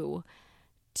do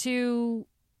to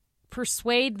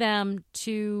persuade them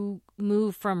to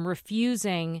move from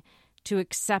refusing to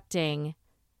accepting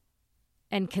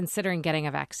and considering getting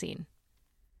a vaccine?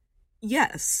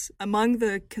 Yes. Among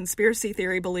the conspiracy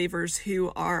theory believers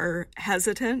who are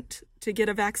hesitant to get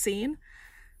a vaccine,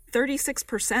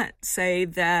 36% say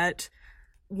that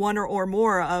one or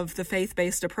more of the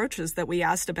faith-based approaches that we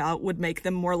asked about would make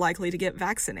them more likely to get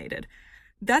vaccinated.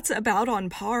 That's about on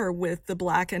par with the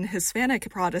Black and Hispanic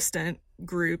Protestant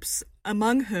groups,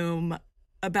 among whom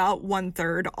about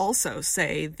 1/3 also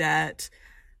say that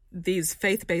these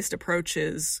faith-based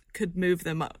approaches could move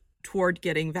them toward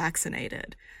getting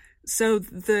vaccinated. So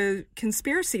the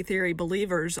conspiracy theory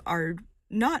believers are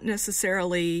not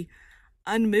necessarily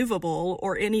unmovable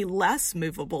or any less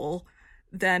movable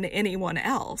than anyone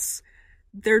else.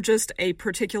 They're just a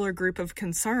particular group of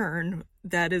concern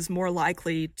that is more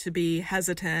likely to be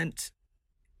hesitant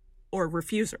or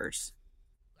refusers.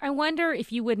 I wonder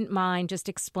if you wouldn't mind just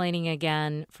explaining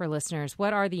again for listeners,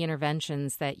 what are the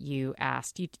interventions that you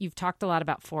asked? You've talked a lot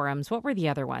about forums. What were the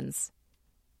other ones?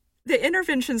 The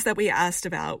interventions that we asked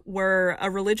about were a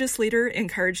religious leader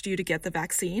encouraged you to get the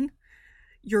vaccine.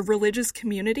 Your religious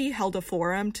community held a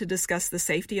forum to discuss the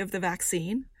safety of the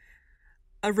vaccine.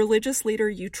 A religious leader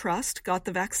you trust got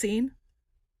the vaccine.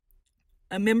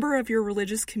 A member of your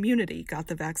religious community got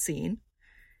the vaccine.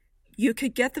 You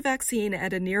could get the vaccine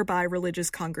at a nearby religious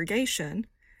congregation,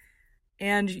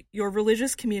 and your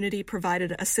religious community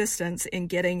provided assistance in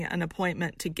getting an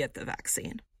appointment to get the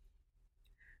vaccine.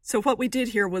 So what we did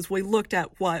here was we looked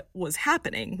at what was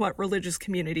happening, what religious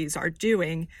communities are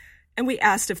doing, and we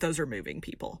asked if those are moving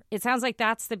people. It sounds like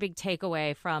that's the big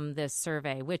takeaway from this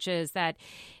survey, which is that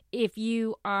if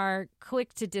you are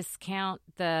quick to discount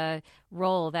the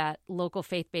role that local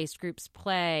faith-based groups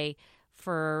play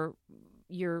for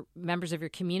your members of your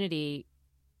community,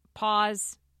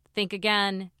 pause, think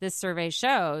again. This survey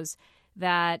shows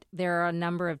that there are a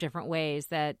number of different ways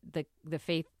that the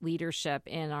faith leadership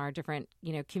in our different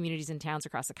communities and towns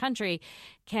across the country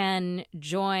can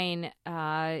join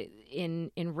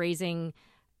in raising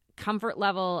comfort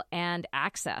level and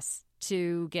access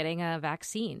to getting a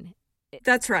vaccine.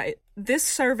 That's right. This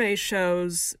survey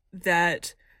shows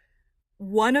that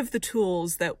one of the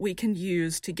tools that we can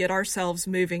use to get ourselves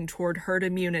moving toward herd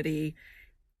immunity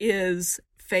is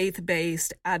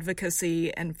faith-based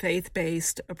advocacy and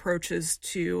faith-based approaches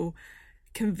to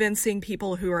convincing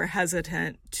people who are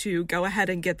hesitant to go ahead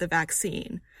and get the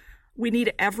vaccine. We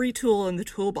need every tool in the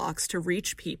toolbox to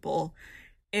reach people,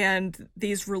 and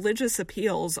these religious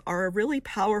appeals are a really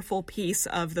powerful piece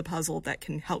of the puzzle that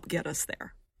can help get us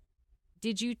there.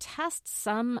 Did you test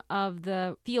some of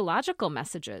the theological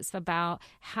messages about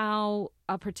how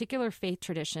a particular faith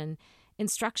tradition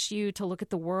instructs you to look at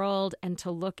the world and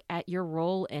to look at your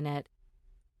role in it?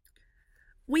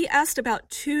 We asked about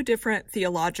two different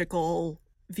theological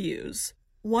views,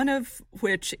 one of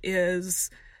which is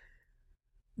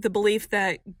the belief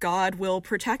that God will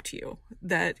protect you,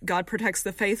 that God protects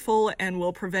the faithful and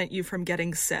will prevent you from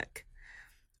getting sick.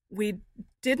 We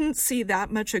didn't see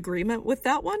that much agreement with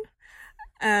that one.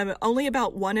 Only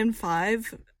about 1 in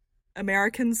 5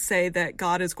 Americans say that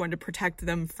God is going to protect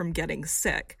them from getting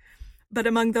sick. But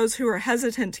among those who are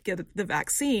hesitant to get the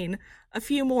vaccine, a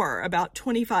few more, about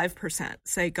 25%,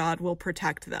 say God will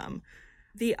protect them.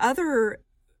 The other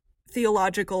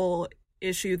theological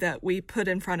issue that we put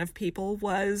in front of people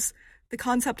was the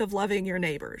concept of loving your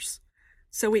neighbors.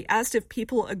 So we asked if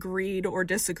people agreed or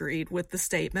disagreed with the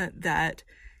statement that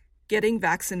getting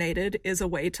vaccinated is a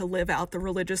way to live out the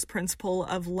religious principle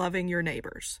of loving your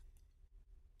neighbors.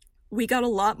 We got a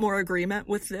lot more agreement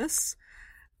with this.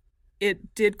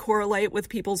 It did correlate with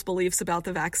people's beliefs about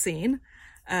the vaccine.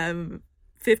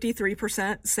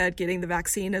 53% said getting the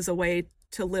vaccine is a way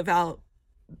to live out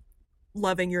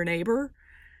loving your neighbor.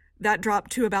 That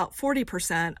dropped to about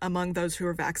 40% among those who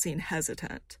are vaccine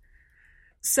hesitant.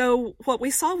 So what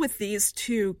we saw with these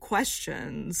two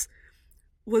questions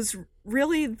was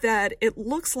really that it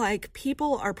looks like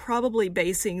people are probably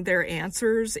basing their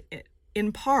answers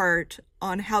in part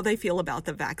on how they feel about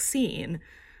the vaccine,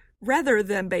 rather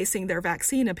than basing their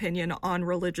vaccine opinion on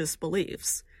religious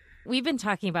beliefs. We've been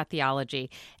talking about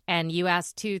theology, and you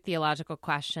asked two theological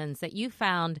questions that you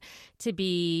found to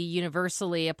be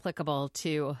universally applicable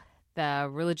to the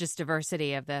religious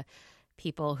diversity of the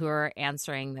people who are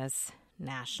answering this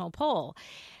national poll.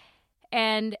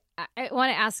 And I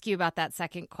want to ask you about that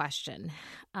second question.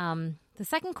 The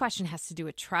second question has to do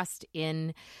with trust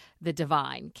in the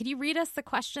divine. Could you read us the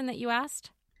question that you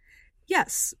asked?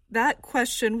 Yes, that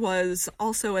question was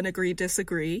also an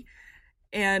agree-disagree,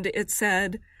 and it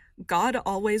said, God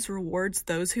always rewards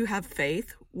those who have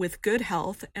faith with good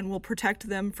health and will protect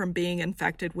them from being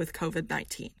infected with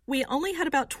COVID-19. We only had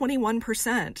about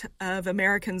 21% of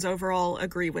Americans overall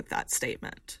agree with that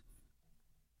statement.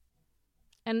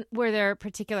 And were there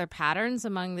particular patterns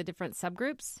among the different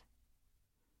subgroups?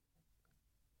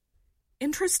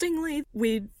 Interestingly,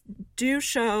 we do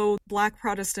show Black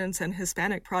Protestants and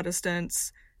Hispanic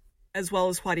Protestants, as well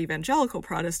as white evangelical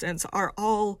Protestants, are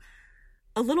all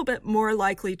a little bit more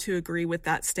likely to agree with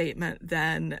that statement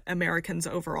than Americans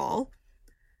overall.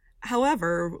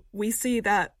 However, we see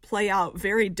that play out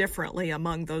very differently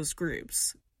among those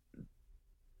groups.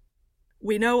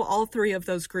 We know all three of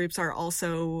those groups are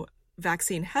also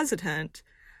vaccine hesitant,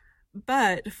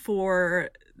 but for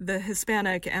the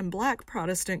Hispanic and Black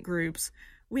Protestant groups,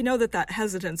 we know that that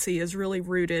hesitancy is really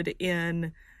rooted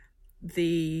in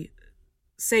the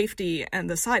safety and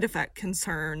the side effect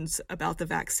concerns about the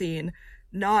vaccine,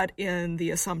 not in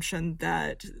the assumption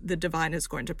that the divine is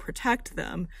going to protect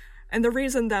them. And the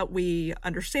reason that we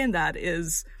understand that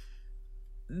is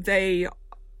they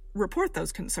report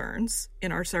those concerns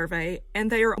in our survey, and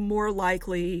they are more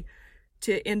likely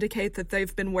to indicate that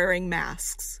they've been wearing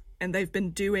masks and they've been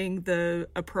doing the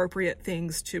appropriate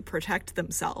things to protect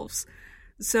themselves.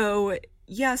 So,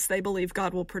 yes, they believe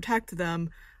God will protect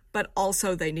them, but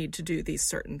also they need to do these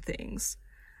certain things.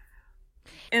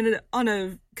 And on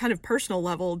a kind of personal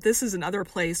level, this is another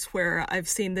place where I've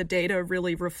seen the data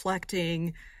really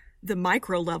reflecting the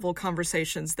micro-level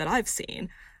conversations that I've seen.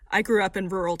 I grew up in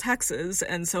rural Texas,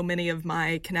 and so many of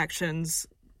my connections,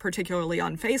 particularly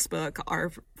on Facebook,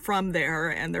 are from there,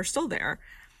 and they're still there.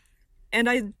 And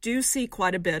I do see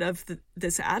quite a bit of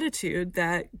this attitude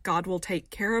that God will take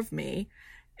care of me.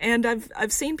 And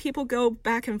I've seen people go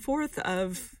back and forth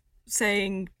of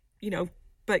saying,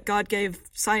 but God gave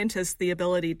scientists the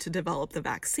ability to develop the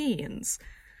vaccines.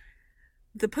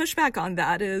 The pushback on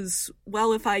that is,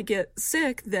 well, if I get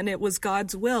sick, then it was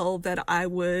God's will that I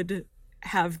would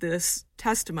have this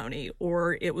testimony,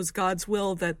 or it was God's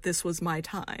will that this was my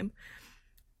time.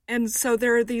 And so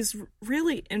there are these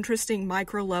really interesting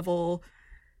micro-level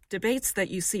debates that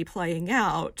you see playing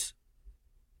out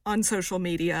on social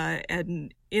media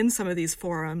and in some of these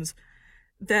forums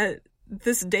that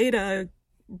this data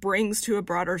brings to a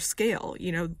broader scale.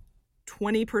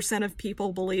 20% of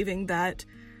people believing that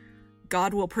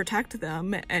God will protect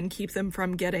them and keep them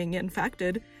from getting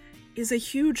infected is a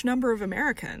huge number of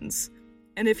Americans.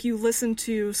 And if you listen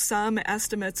to some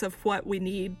estimates of what we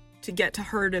need to get to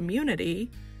herd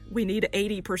immunity, we need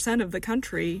 80% of the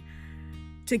country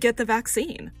to get the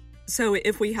vaccine. So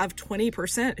if we have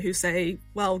 20% who say,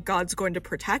 well, God's going to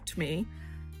protect me,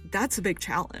 that's a big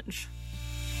challenge.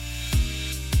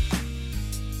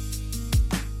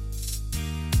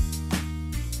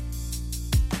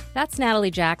 That's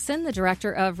Natalie Jackson, the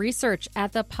Director of Research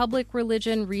at the Public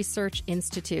Religion Research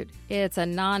Institute. It's a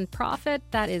nonprofit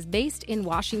that is based in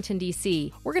Washington,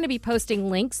 D.C. We're going to be posting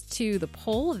links to the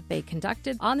poll that they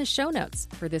conducted on the show notes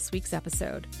for this week's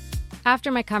episode. After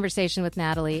my conversation with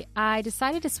Natalie, I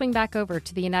decided to swing back over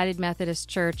to the United Methodist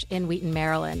Church in Wheaton,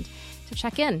 Maryland, to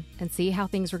check in and see how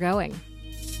things were going.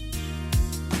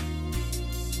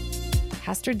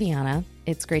 Pastor Diana,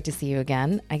 it's great to see you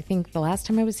again. I think the last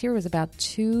time I was here was about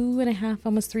 2.5,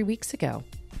 almost 3 weeks ago.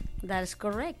 That is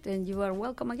correct, and you are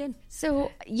welcome again.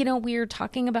 So, we were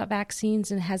talking about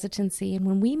vaccines and hesitancy, and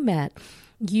when we met,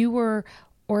 you were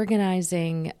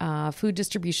organizing food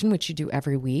distribution, which you do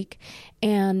every week,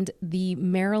 and the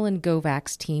Maryland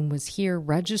GoVax team was here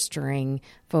registering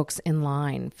folks in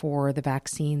line for the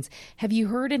vaccines. Have you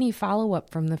heard any follow-up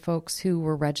from the folks who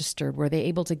were registered? Were they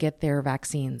able to get their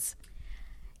vaccines?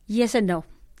 Yes and no.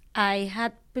 I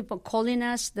had people calling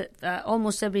us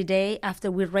almost every day after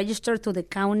we registered to the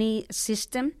county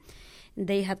system.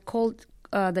 They had called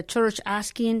the church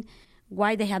asking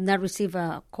why they have not received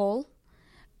a call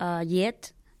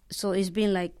yet. So it's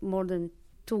been like more than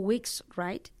 2 weeks,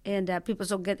 right? And people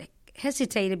so get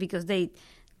hesitated because they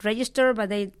register, but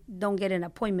they don't get an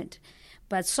appointment.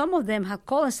 But some of them have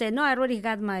called and said, no, I already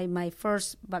got my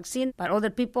first vaccine. But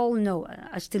other people, no,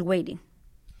 are still waiting.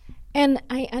 And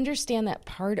I understand that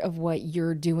part of what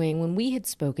you're doing, when we had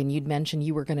spoken, you'd mentioned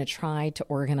you were going to try to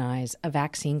organize a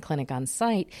vaccine clinic on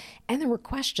site. And there were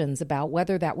questions about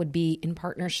whether that would be in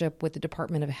partnership with the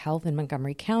Department of Health in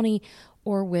Montgomery County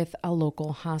or with a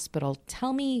local hospital.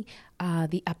 Tell me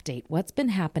the update. What's been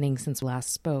happening since we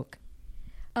last spoke?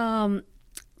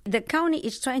 The county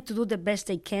is trying to do the best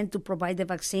they can to provide the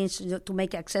vaccines to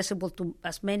make it accessible to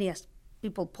as many as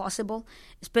people possible,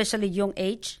 especially young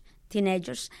age,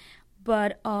 teenagers.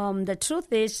 But the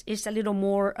truth is, it's a little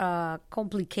more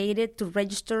complicated to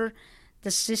register the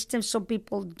system. Some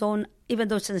people don't, even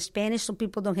though it's in Spanish, some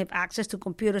people don't have access to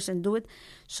computers and do it.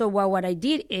 So what I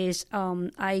did is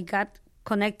I got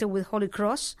connected with Holy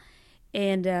Cross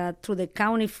and through the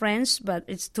county friends, but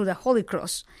it's through the Holy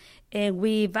Cross. And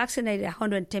we vaccinated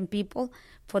 110 people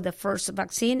for the first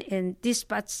vaccine and this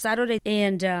past Saturday.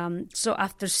 And so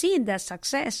after seeing that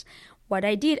success, what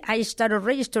I did, I started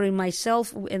registering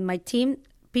myself and my team,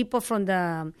 people from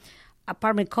the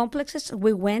apartment complexes.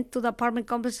 We went to the apartment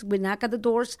complexes. We knocked at the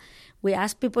doors. We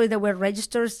asked people if they were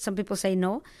registered. Some people say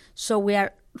no. So we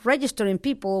are registering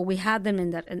people. We had them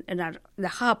in the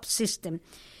hub system.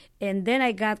 And then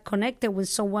I got connected with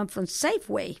someone from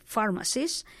Safeway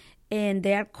Pharmacies, and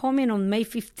they are coming on May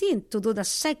 15th to do the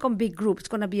second big group. It's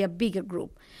going to be a bigger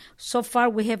group. So far,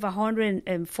 we have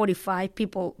 145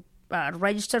 people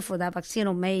registered for that vaccine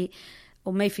on May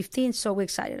 15th, so we're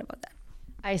excited about that.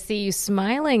 I see you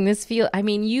smiling.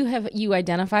 You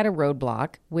identified a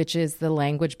roadblock, which is the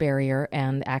language barrier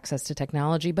and access to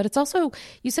technology, but it's also,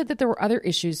 you said that there were other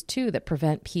issues too that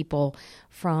prevent people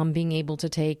from being able to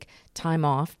take time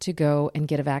off to go and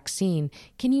get a vaccine.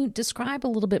 Can you describe a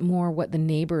little bit more what the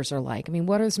neighbors are like? I mean,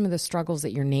 what are some of the struggles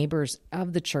that your neighbors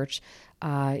of the church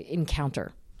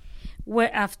encounter? Well,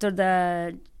 after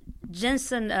the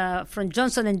Johnson &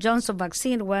 Johnson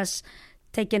vaccine was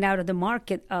taken out of the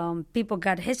market, people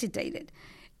got hesitated,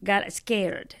 got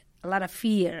scared, a lot of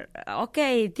fear.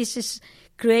 Okay, this is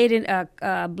creating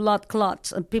blood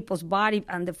clots in people's body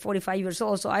under 45 years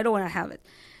old, so I don't want to have it.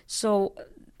 So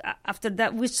after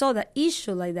that, we saw the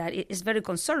issue like that. It's very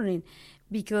concerning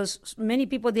because many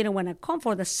people didn't want to come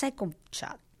for the second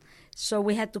shot. So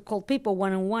we had to call people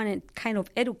one-on-one and kind of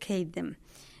educate them.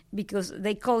 Because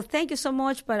they call, thank you so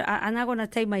much, but I'm not going to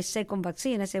take my second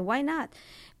vaccine. I said, why not?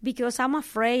 Because I'm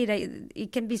afraid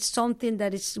it can be something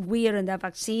that is weird in that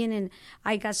vaccine, and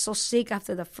I got so sick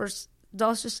after the first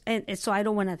doses, and so I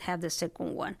don't want to have the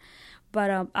second one.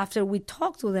 But after we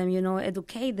talk to them,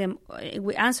 educate them,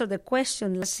 we answer the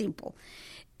question, it's simple.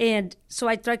 And so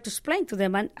I try to explain to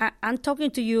them, I'm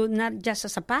talking to you not just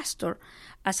as a pastor,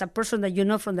 as a person that you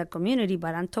know from the community,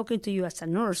 but I'm talking to you as a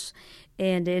nurse.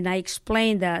 And I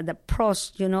explain the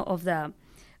pros, of the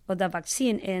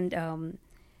vaccine. And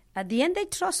at the end, they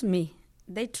trust me.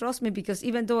 They trust me because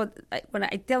even though when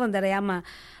I tell them that I am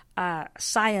a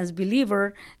science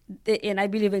believer and I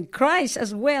believe in Christ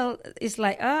as well, it's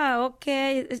like,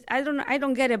 okay, I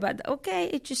don't get it, but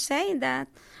okay, it's just saying that.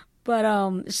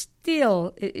 But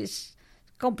still, it's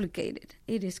complicated.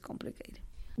 It is complicated.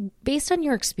 Based on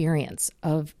your experience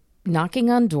of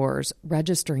knocking on doors,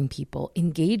 registering people,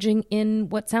 engaging in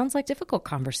what sounds like difficult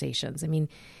conversations, I mean,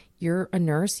 You're a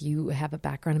nurse, you have a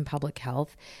background in public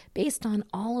health. Based on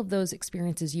all of those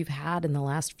experiences you've had in the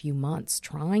last few months,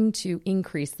 trying to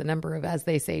increase the number of, as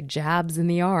they say, jabs in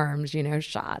the arms,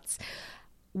 shots,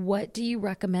 what do you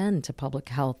recommend to public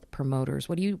health promoters?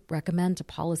 What do you recommend to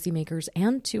policymakers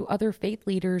and to other faith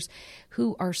leaders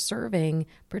who are serving,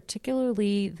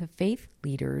 particularly the faith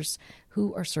leaders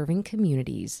who are serving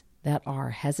communities that are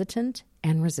hesitant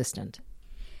and resistant?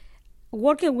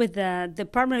 Working with the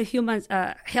Department of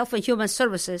Health and Human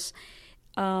Services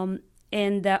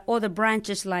and other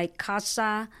branches like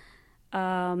CASA,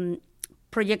 Proyecto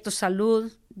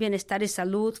Salud, Bienestar y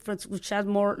Salud, which has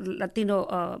more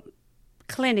Latino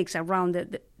clinics around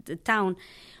the town,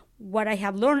 what I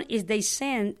have learned is they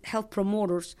send health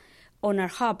promoters on our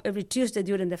hub every Tuesday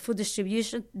during the food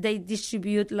distribution. They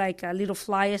distribute like little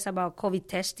flyers about COVID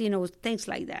testing or things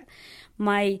like that.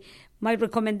 My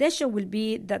recommendation will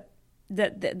be that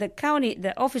the county,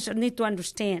 the officer need to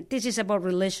understand this is about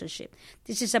relationship.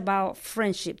 This is about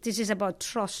friendship. This is about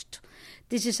trust.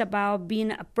 This is about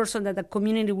being a person that the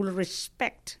community will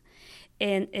respect.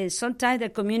 And sometimes the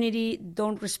community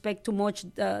don't respect too much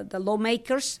the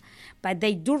lawmakers, but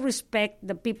they do respect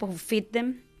the people who feed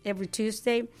them every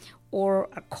Tuesday or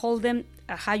call them,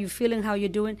 how you feeling, how you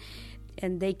doing,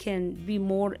 and they can be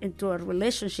more into a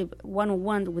relationship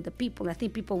one-on-one with the people. I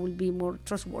think people will be more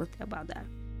trustworthy about that.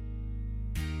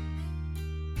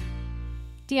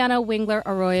 Diana Wingler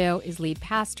Arroyo is lead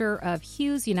pastor of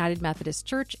Hughes United Methodist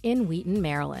Church in Wheaton,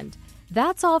 Maryland.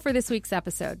 That's all for this week's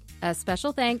episode. A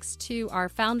special thanks to our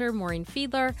founder, Maureen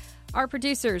Fiedler, our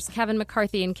producers, Kevin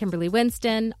McCarthy and Kimberly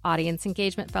Winston, audience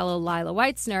engagement fellow Lila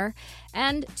Weitzner,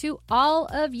 and to all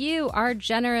of you, our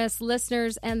generous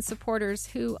listeners and supporters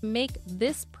who make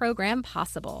this program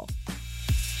possible.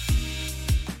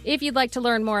 If you'd like to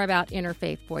learn more about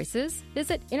Interfaith Voices,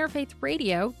 visit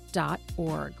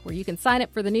interfaithradio.org, where you can sign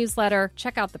up for the newsletter,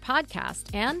 check out the podcast,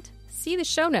 and see the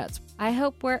show notes. I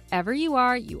hope wherever you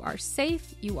are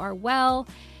safe, you are well,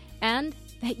 and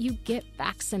that you get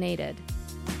vaccinated.